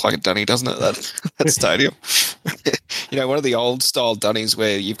of does look like a dunny, doesn't it, that stadium? One of the old style dunnies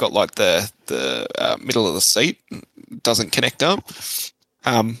where you've got like the middle of the seat doesn't connect up.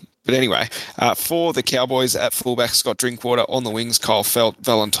 But anyway, for the Cowboys at fullback, Scott Drinkwater. On the wings, Kyle Felt,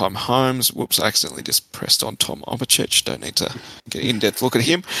 Valentine Holmes. Whoops, I accidentally just pressed on Tom Obachich. Don't need to get an in-depth look at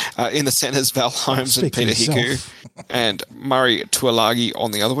him. In the centres, Val Holmes and Peter Hiku. And Murray Tuolagi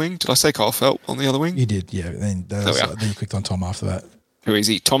on the other wing. Did I say Kyle Felt on the other wing? You did, yeah. Then you clicked on Tom after that. Who is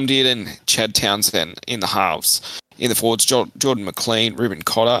he? Tom Dearden and Chad Townsend in the halves. In the forwards, Jordan McLean, Ruben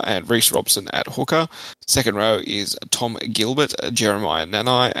Cotter, and Reece Robson at hooker. Second row is Tom Gilbert, Jeremiah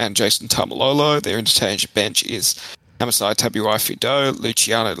Nanai, and Jason Tamalolo. Their interchange bench is Amasai Tabuai Fido,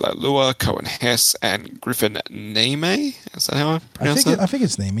 Luciano Lalua, Cohen Hess, and Griffin Nime. Is that how I pronounce that? I think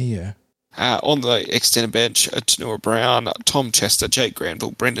it's Nime, yeah. On the extended bench, Tanua Brown, Tom Chester, Jake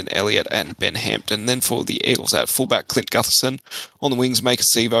Granville, Brendan Elliott, and Ben Hampton. Then for the Eagles at fullback, Clint Gutherson. On the wings, Maker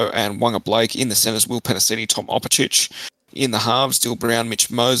Sivo and Wanga Blake. In the centres, Will Penasini, Tom Opachich. In the halves, Dill Brown, Mitch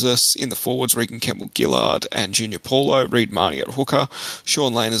Moses. In the forwards, Regan Campbell-Gillard and Junior Paulo. Reid Marnie at hooker.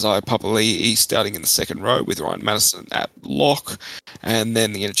 Sean Lane, Isaiah Papali'i starting in the second row with Ryan Madison at lock. And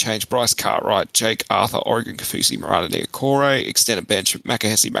then the interchange, Bryce Cartwright, Jake Arthur, Oregon Kaufusi, Marata Niokore. Extended bench,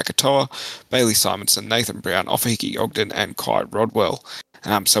 Makahesi Makatoa, Bailey Simonson, Nathan Brown, Ofahiki Ogden, and Kai Rodwell.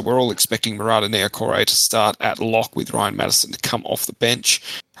 So we're all expecting Marata Niokore to start at lock with Ryan Madison to come off the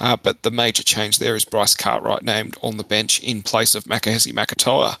bench. But the major change there is Bryce Cartwright named on the bench in place of Makahesi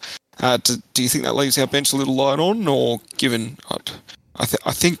Makatoa. Do you think that leaves our bench a little light on, or given I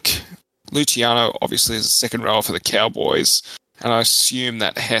think Luciano obviously is a second rower for the Cowboys, and I assume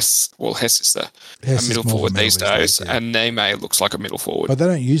that Hess is a middle forward these days, yeah. And Neme looks like a middle forward. But they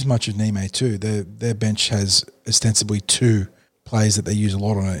don't use much of Neme too. Their bench has ostensibly two players that they use a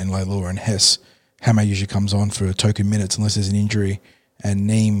lot on it in Leilua and Hess. Hammer usually comes on for token minutes unless there's an injury. And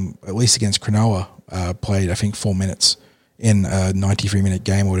Neem, at least against Cronulla, played, I think, 4 minutes in a 93-minute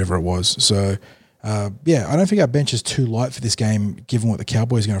game or whatever it was. So, I don't think our bench is too light for this game, given what the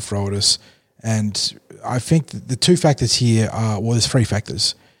Cowboys are going to throw at us. And I think the two factors here are, well, there's three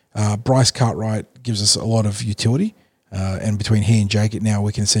factors. Bryce Cartwright gives us a lot of utility, and between he and Jake now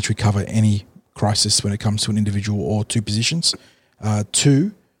we can essentially cover any crisis when it comes to an individual or two positions.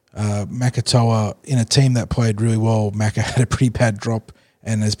 Two, Makatoa, in a team that played really well, Maka had a pretty bad drop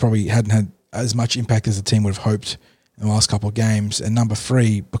and has probably hadn't had as much impact as the team would have hoped in the last couple of games. And number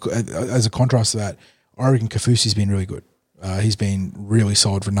three, as a contrast to that, Oregon Kaufusi's been really good. He's been really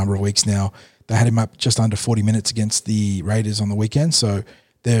solid for a number of weeks now. They had him up just under 40 minutes against the Raiders on the weekend, so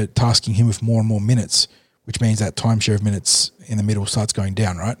they're tasking him with more and more minutes, which means that timeshare of minutes in the middle starts going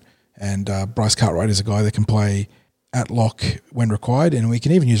down, right? And Bryce Cartwright is a guy that can play at lock when required, and we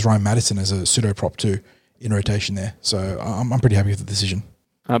can even use Ryan Madison as a pseudo prop too in rotation there. So I'm pretty happy with the decision.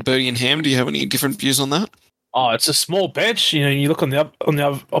 Bertie and Ham, do you have any different views on that? Oh, it's a small bench. You know, you look on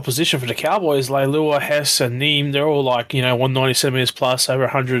the opposition for the Cowboys, Leilua, Hess, and Neem. They're all like 190 centimeters plus, over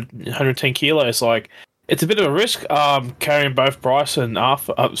 110 kilos. Like, it's a bit of a risk carrying both Bryce and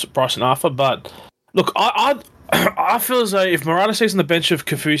Arthur. But look, I feel as though if Marata stays on the bench of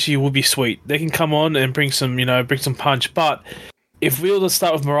Kaufusi, it would be sweet. They can come on and bring some punch. But if we were to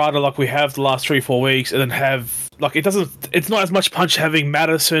start with Marata like we have the last 3-4 weeks, and then have it's not as much punch having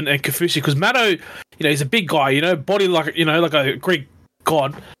Madison and Kaufusi, because Matto, he's a big guy, body like a Greek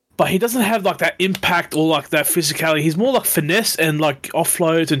god, but he doesn't have like that impact or like that physicality. He's more like finesse and like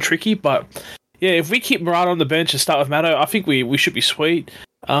offloads and tricky. But yeah, if we keep Marata on the bench and start with Matto, I think we should be sweet.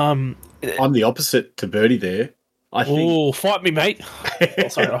 I'm the opposite to Bertie there. Oh, fight me, mate. Oh,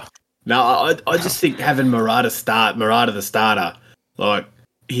 sorry. No, I just think having Marata the starter, like,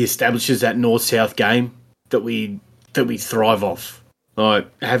 he establishes that north-south game that we thrive off. Like,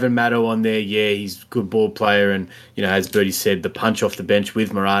 having Matto on there, yeah, he's a good ball player, and as Bertie said, the punch off the bench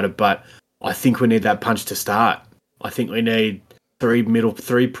with Marata. But I think we need that punch to start. I think we need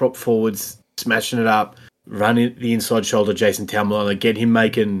three prop forwards smashing it up, running the inside shoulder, Jason Taumalolo, get him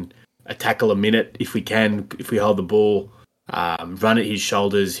making a tackle a minute if we can, if we hold the ball, run at his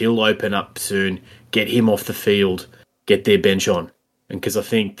shoulders. He'll open up soon. Get him off the field. Get their bench on. And because I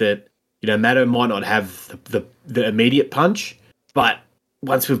think that Matto might not have the immediate punch, but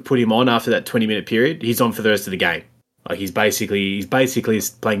once we've put him on after that 20-minute period, he's on for the rest of the game. Like he's basically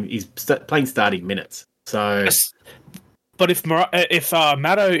playing starting minutes. So, but if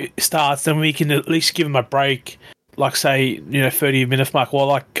Matto starts, then we can at least give him a break. Like, say, 30 minutes mark. Well,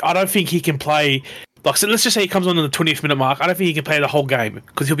 like, I don't think he can play. Like, so let's just say he comes on in the 20th minute mark. I don't think he can play the whole game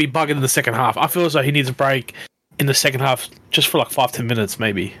because he'll be bugging in the second half. I feel as though he needs a break in the second half just for like 5-10 minutes,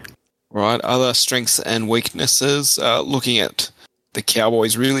 maybe. Right. Other strengths and weaknesses. Looking at the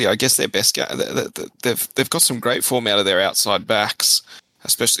Cowboys, really, I guess their best game. They've got some great form out of their outside backs,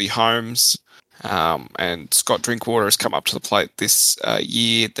 especially Holmes. And Scott Drinkwater has come up to the plate this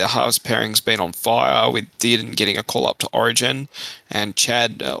year. The halves pairing's been on fire with Dearden getting a call up to Origin, and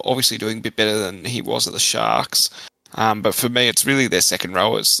Chad obviously doing a bit better than he was at the Sharks. But for me, it's really their second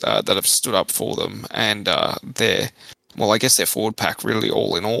rowers that have stood up for them, and their forward pack really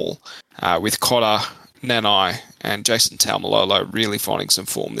all in all, with Cotter, Nanai, and Jason Taumalolo really finding some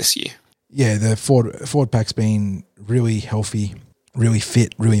form this year. Yeah, the forward pack's been really healthy, really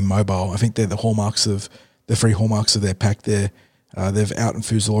fit, really mobile. I think they're the three hallmarks of their pack there. They've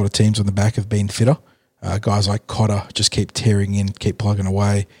out-infused a lot of teams on the back of being fitter. Guys like Cotter just keep tearing in, keep plugging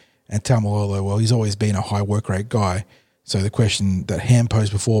away. And Taumalolo, well, he's always been a high work rate guy, So the question that Ham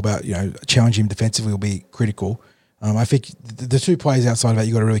posed before about, challenging him defensively will be critical. I think the two players outside of that,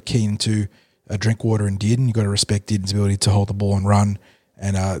 you've got to really key into Drinkwater and Dearden. You've got to respect Dearden's ability to hold the ball and run.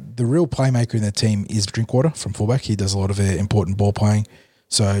 And the real playmaker in their team is Drinkwater from fullback. He does a lot of their important ball playing.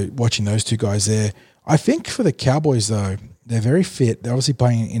 So watching those two guys there. I think for the Cowboys, though, they're very fit. They're obviously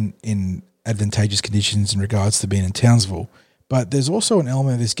playing in advantageous conditions in regards to being in Townsville. But there's also an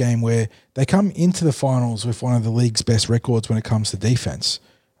element of this game where they come into the finals with one of the league's best records when it comes to defense.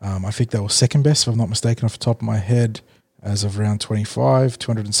 I think they were second best, if I'm not mistaken, off the top of my head, as of round 25,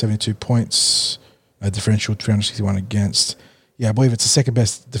 272 points, a differential 361 against. Yeah, I believe it's the second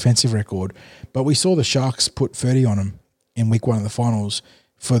best defensive record. But we saw the Sharks put 30 on them in week one of the finals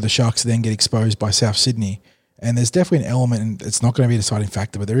for the Sharks to then get exposed by South Sydney. And there's definitely an element, and it's not going to be a deciding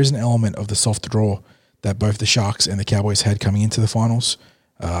factor, but there is an element of the soft draw that both the Sharks and the Cowboys had coming into the finals.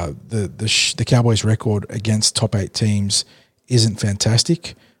 The Cowboys' record against top 8 teams isn't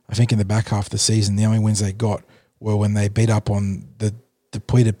fantastic. I think in the back half of the season, the only wins they got were when they beat up on the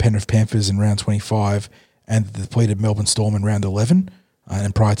depleted Penrith Panthers in round 25 and the depleted Melbourne Storm in round 11.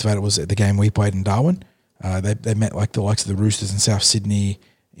 And prior to that, it was the game we played in Darwin. They met like the likes of the Roosters in South Sydney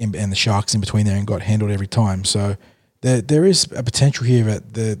and the Sharks in between there and got handled every time. So there is a potential here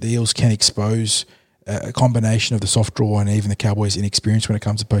that the Eels can expose a combination of the soft draw and even the Cowboys' inexperience when it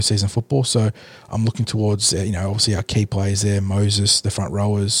comes to postseason football. So I'm looking towards, obviously our key players there, Moses, the front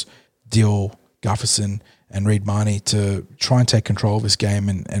rowers, Dill, Gufferson, and Reed Marnie to try and take control of this game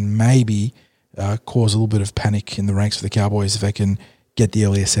and maybe cause a little bit of panic in the ranks of the Cowboys if they can get the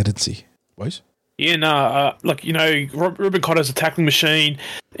early ascendancy. Boys? Yeah, Ruben Cotter's a tackling machine.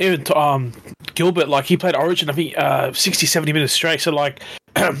 Even Gilbert, he played Origin, I think, 60, 70 minutes straight. So,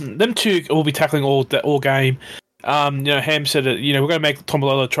 them two will be tackling all game. Ham said that, we're going to make Tom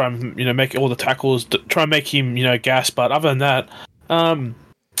Malolo try and, make all the tackles, try and make him, gas. But other than that,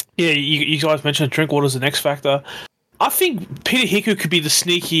 you guys mentioned Drinkwater's an X factor. I think Peter Hiku could be the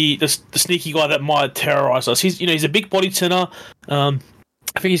sneaky guy that might terrorize us. He's a big bodied center.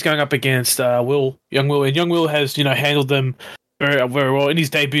 I think he's going up against young Will, and young Will has handled them very, very well in his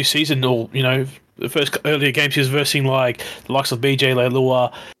debut season. Or the first earlier games he was versing the likes of BJ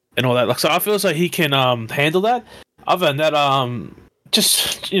Leilua and all that. So I feel as though he can handle that. Other than that,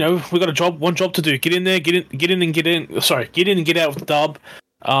 just we got one job to do: get in there, get in and get out with the dub.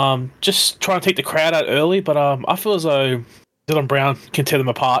 Just try and take the crowd out early. But I feel as though Dylan Brown can tear them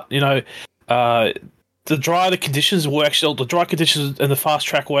apart. The dry conditions and the fast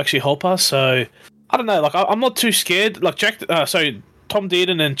track will actually help us. So I don't know. I'm not too scared. Tom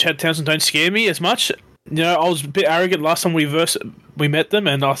Dearden and Chad Townsend don't scare me as much. I was a bit arrogant last time we met them,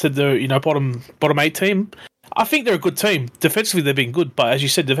 and I said they're bottom 8 team. I think they're a good team. Defensively, they've been good, but as you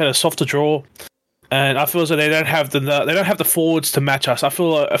said, they've had a softer draw, and I feel as though they don't have the forwards to match us. I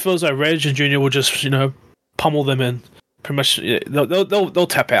feel as though Reg and Junior will just pummel them and pretty much they'll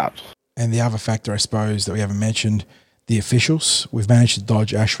tap out. And the other factor, I suppose, that we haven't mentioned, the officials. We've managed to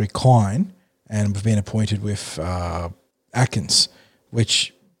dodge Ashley Klein, and we've been appointed with Atkins,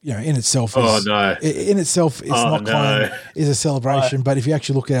 which in itself is is a celebration. But if you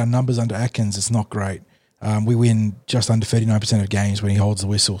actually look at our numbers under Atkins, it's not great. We win just under 39% of games when he holds the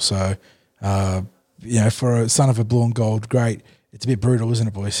whistle. So, for a son of a blue and gold, great. It's a bit brutal, isn't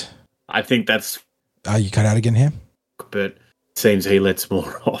it, boys? I think that's. You cut out again, Ham? But it seems he lets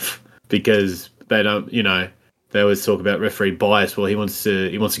more off. Because they don't, they always talk about referee bias. Well, he wants to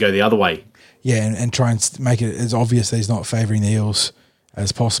go the other way. Yeah, and try and make it as obvious that he's not favouring the Eels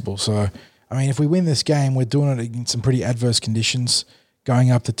as possible. So, if we win this game, we're doing it in some pretty adverse conditions.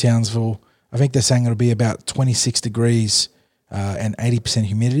 Going up to Townsville, I think they're saying it'll be about 26 degrees and 80%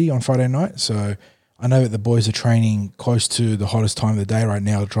 humidity on Friday night. So I know that the boys are training close to the hottest time of the day right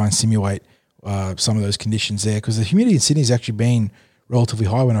now to try and simulate some of those conditions there, because the humidity in Sydney's actually been relatively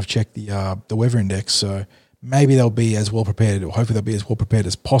high when I've checked the weather index. So maybe they'll be as well prepared, or hopefully they'll be as well prepared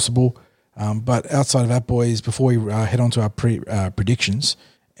as possible. But outside of that, boys, before we head on to our predictions,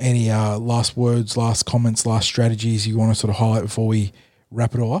 any last words, last comments, last strategies you want to sort of highlight before we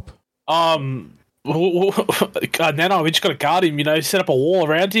wrap it all up? Nano, we just got to guard him, set up a wall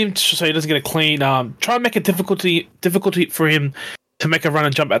around him so he doesn't get a clean. Try and make it difficulty for him to make a run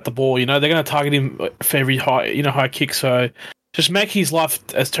and jump at the ball. They're going to target him for every high kick. So just make his life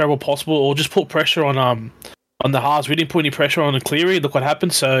as terrible as possible, or just put pressure on the halves. We didn't put any pressure on the Cleary. Look what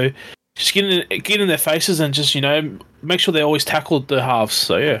happened. So just get in their faces and just make sure they always tackle the halves.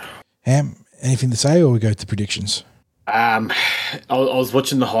 So yeah. Ham, anything to say, or we go to predictions? I was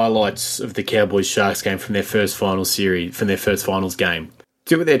watching the highlights of the Cowboys Sharks game from their first finals game.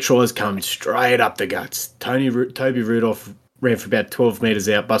 two of their tries come straight up the guts. Toby Rudolph ran for about 12 metres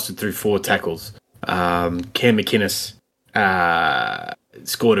out, busted through 4 tackles. Cam McInnes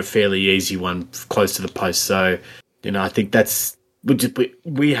scored a fairly easy one close to the post. So, I think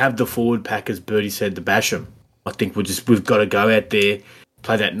we have the forward pack, as Bertie said, to bash them. I think we've got to go out there,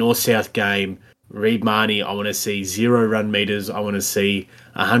 play that north-south game. Reed Marnie, I want to see 0 run meters. I want to see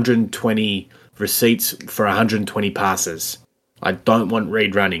 120 receipts for 120 passes. I don't want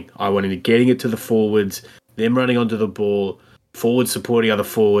Reed running. I want him getting it to the forwards, them running onto the ball, forwards supporting other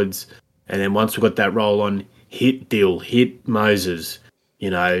forwards, and then once we've got that roll on, hit Dill, hit Moses.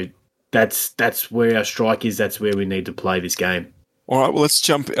 That's where our strike is. That's where we need to play this game. All right, well, let's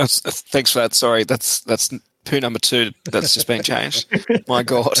jump. Thanks for that. Sorry, that's poo number 2 that's just been changed. My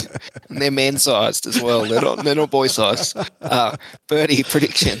God. And they're man-sized as well. They're not boy-sized. Bertie,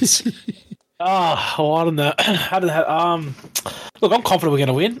 predictions. I don't know. Look, I'm confident we're going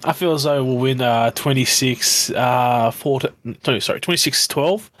to win. I feel as though we'll win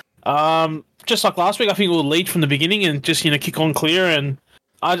 26-12. Just like last week, I think we'll lead from the beginning and just, kick on clear. And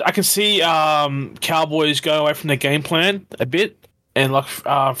I can see Cowboys go away from their game plan a bit. And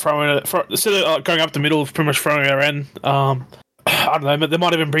throwing it instead of going up the middle, pretty much throwing it around. I don't know, but they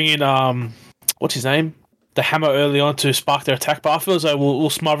might even bring in what's his name, the hammer early on to spark their attack. But I feel as though we'll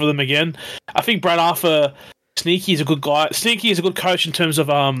smother them again. I think Brad Arthur, Sneaky is a good guy. Sneaky is a good coach in terms of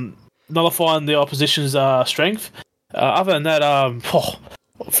nullifying the opposition's strength. Other than that,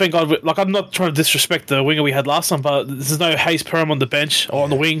 thank God. I'm not trying to disrespect the winger we had last time, but there's no Hayes Perham on the bench or on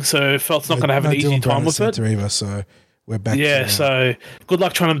the wing, so Felt's not going to have an easy time with it. Either, so. We're back. Yeah, so good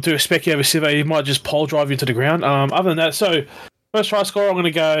luck trying to do a specky over Sivo. He might just pole drive you to the ground. Other than that, so first try scorer, I'm going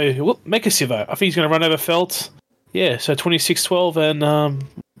to go make a Sivo. I think he's going to run over Felt. Yeah, so 26-12 and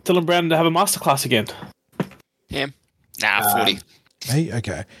Dylan Brown to have a masterclass again. Yeah, 40. Hey,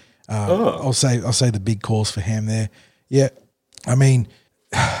 okay. I'll say the big calls for Ham there. Yeah, I mean,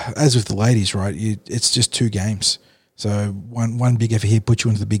 as with the ladies, right? It's just 2 games. So one big effort here puts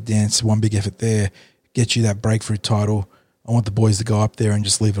you into the big dance. One big effort there. Get you that breakthrough title. I want the boys to go up there and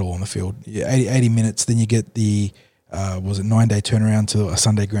just leave it all on the field. 80 minutes, then you get the 9-day turnaround to a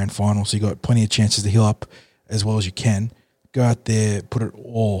Sunday grand final, so you got plenty of chances to heal up as well as you can. Go out there, put it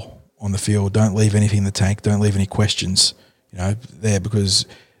all on the field. Don't leave anything in the tank. Don't leave any questions, there, because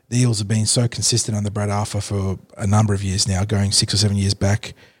the Eels have been so consistent under Brad Arthur for a number of years now, going 6 or 7 years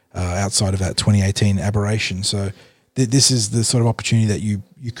back outside of that 2018 aberration. So this is the sort of opportunity that you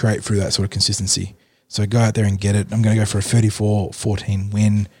create through that sort of consistency. So go out there and get it. I'm going to go for a 34-14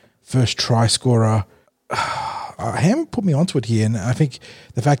 win. First try scorer. Ham put me onto it here, and I think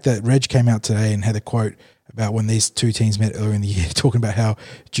the fact that Reg came out today and had a quote about when these 2 teams met earlier in the year, talking about how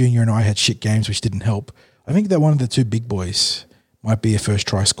Junior and I had shit games which didn't help. I think that one of the 2 big boys might be a first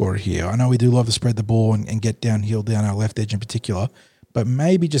try scorer here. I know we do love to spread the ball and get downhill down our left edge in particular, but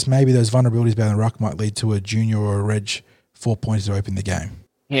maybe, just maybe, those vulnerabilities behind the ruck might lead to a Junior or a Reg 4-pointer to open the game.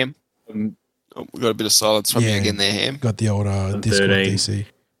 Ham. We've got a bit of silence from you again there, Ham. Got the old Discord 13. DC.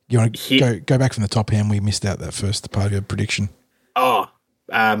 You want to go back from the top, Ham? We missed out that first part of your prediction.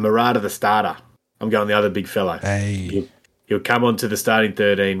 Murata the starter. I'm going the other big fellow. Hey. He'll come onto the starting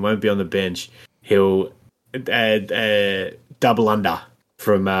 13, won't be on the bench. He'll add double under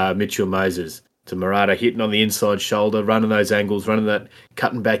from Mitchell Moses to Murata, hitting on the inside shoulder, running those angles, running that,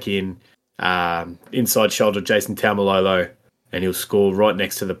 cutting back in, inside shoulder Jason Taumalolo, and he'll score right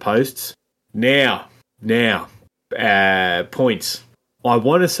next to the posts. Now, points. I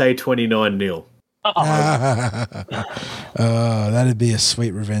want to say 29-0. That'd be a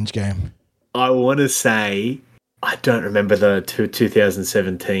sweet revenge game. I want to say, I don't remember the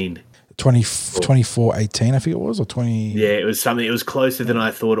 2017. 24-18, I think it was, or 20. Yeah, it was something. It was closer than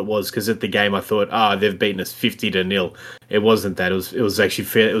I thought it was, because at the game I thought, they've beaten us 50-0. It wasn't that. It was actually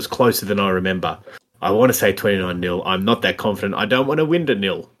fair. It was closer than I remember. I want to say 29-0. I'm not that confident. I don't want to win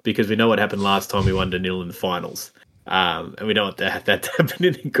 0 because we know what happened last time we won 0 in the finals. And we don't want that to happen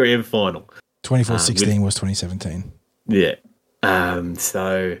in the grand final. 24-16 was 2017. Yeah.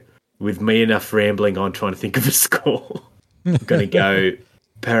 So with me enough rambling on trying to think of a score, I'm going to go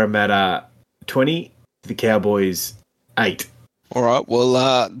Parramatta 20, the Cowboys 8. All right.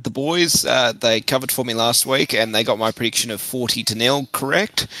 Well, the boys, they covered for me last week, and they got my prediction of 40-0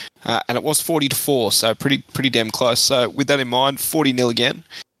 correct, and it was 40-4, so pretty damn close. So with that in mind, 40-0 again.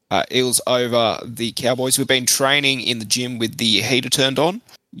 Eels over the Cowboys. We've been training in the gym with the heater turned on.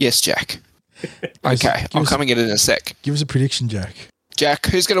 Yes, Jack. Okay, I'll come and get it in a sec. Give us a prediction, Jack. Jack,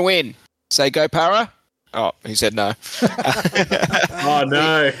 who's going to win? Say go, Para. Oh, he said no. Oh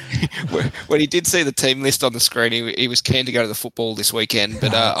no! When he did see the team list on the screen, he was keen to go to the football this weekend,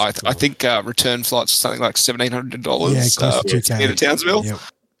 but I think return flights are something like $1,700. Yeah, it costs $2,000. To Townsville. Yep.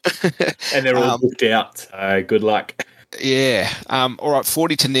 And they're all booked out. So good luck. Yeah. All right.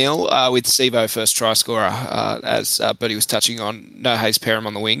 40-0 with Sivo first try scorer, as Bertie was touching on. No Hayes Perham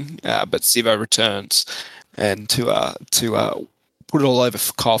on the wing, but Sivo returns, and to put it all over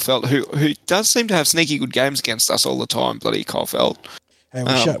for Kyle Felt, who does seem to have sneaky good games against us all the time. Bloody Kyle Felt. Hey,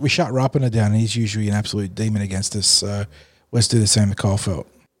 we shut Rapiner down. He's usually an absolute demon against us. So let's do the same with Kyle Felt.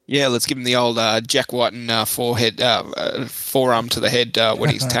 Yeah, let's give him the old Jack Whiten forearm to the head when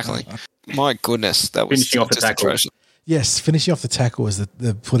he's tackling. My goodness, that was Finishing off the tackle. atrocious. Yes, finishing off the tackle is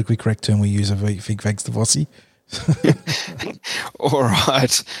the politically correct term we use, I think, thanks to Vossi. All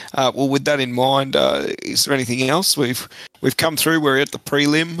right. Well, with that in mind, is there anything else? We've come through. We're at the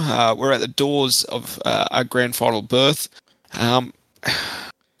prelim. We're at the doors of our grand final berth.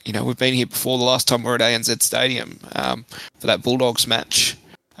 We've been here before. The last time we were at ANZ Stadium for that Bulldogs match,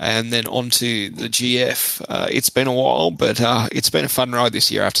 and then on to the GF. It's been a while, but it's been a fun ride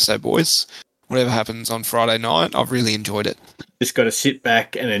this year, I have to say, boys. Whatever happens on Friday night, I've really enjoyed it. Just got to sit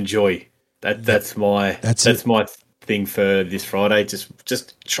back and enjoy. That's my thing for this Friday.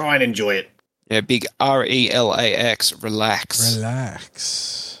 Just try and enjoy it. Yeah, big RELAX, relax.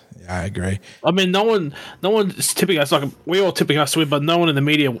 Relax. Yeah, I agree. I mean, no one is tipping us like we're all tipping us to win, but no one in the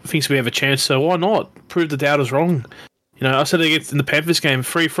media thinks we have a chance. So why not prove the doubters wrong? I said it in the Panthers game,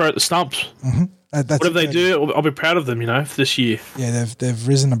 free throw at the stumps. Mm-hmm. Whatever they do, I'll be proud of them. For this year. Yeah, they've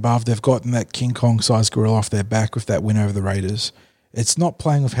risen above. They've gotten that King Kong sized gorilla off their back with that win over the Raiders. It's not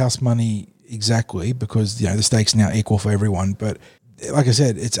playing with house money exactly because the stakes are now equal for everyone. But like I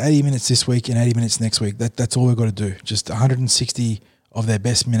said, it's 80 minutes this week and 80 minutes next week. That's all we've got to do. Just 160 of their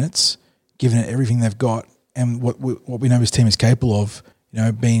best minutes, giving it everything they've got, and what we know this team is capable of.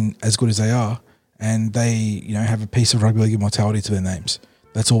 Being as good as they are, and they have a piece of rugby league immortality to their names.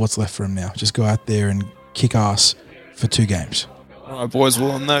 That's all what's left for them now. Just go out there and kick ass for 2 games. All right, boys.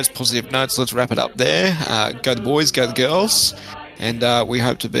 Well, on those positive notes, let's wrap it up there. Go the boys, go the girls. And we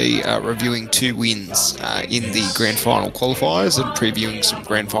hope to be reviewing 2 wins in the grand final qualifiers and previewing some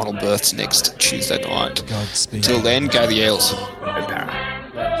grand final berths next Tuesday night. Godspeed. Until then, go the Eels. Go Para.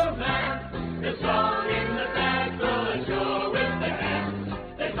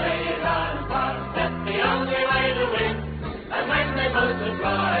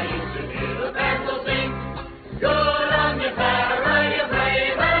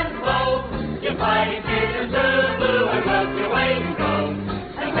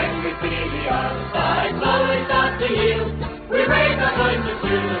 We raise our voices to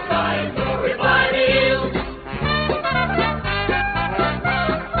the sky.